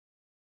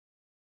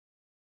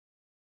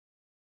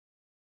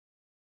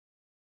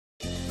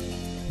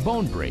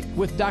Bone Break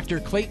with Dr.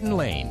 Clayton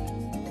Lane.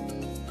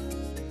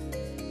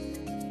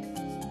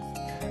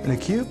 An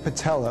acute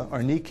patella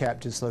or kneecap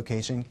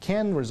dislocation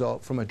can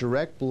result from a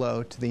direct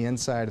blow to the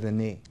inside of the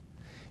knee.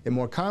 It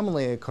more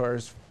commonly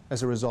occurs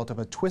as a result of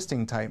a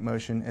twisting type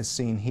motion as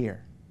seen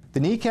here. The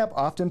kneecap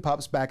often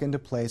pops back into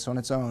place on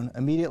its own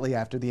immediately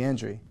after the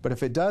injury, but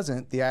if it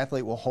doesn't, the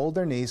athlete will hold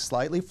their knee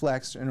slightly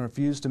flexed and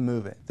refuse to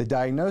move it. The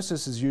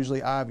diagnosis is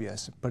usually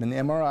obvious, but an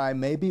MRI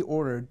may be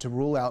ordered to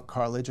rule out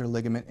cartilage or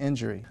ligament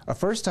injury. A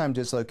first-time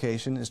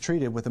dislocation is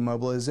treated with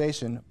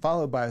immobilization,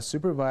 followed by a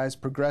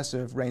supervised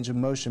progressive range of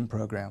motion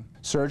program.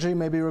 Surgery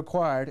may be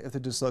required if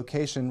the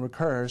dislocation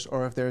recurs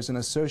or if there is an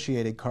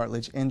associated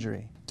cartilage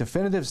injury.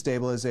 Definitive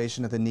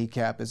stabilization of the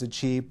kneecap is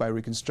achieved by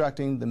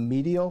reconstructing the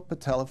medial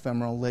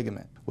patellofemoral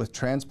ligament with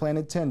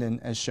transplanted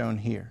tendon as shown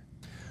here.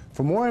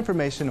 For more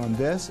information on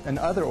this and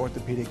other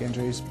orthopedic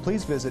injuries,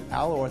 please visit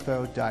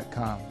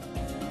alortho.com.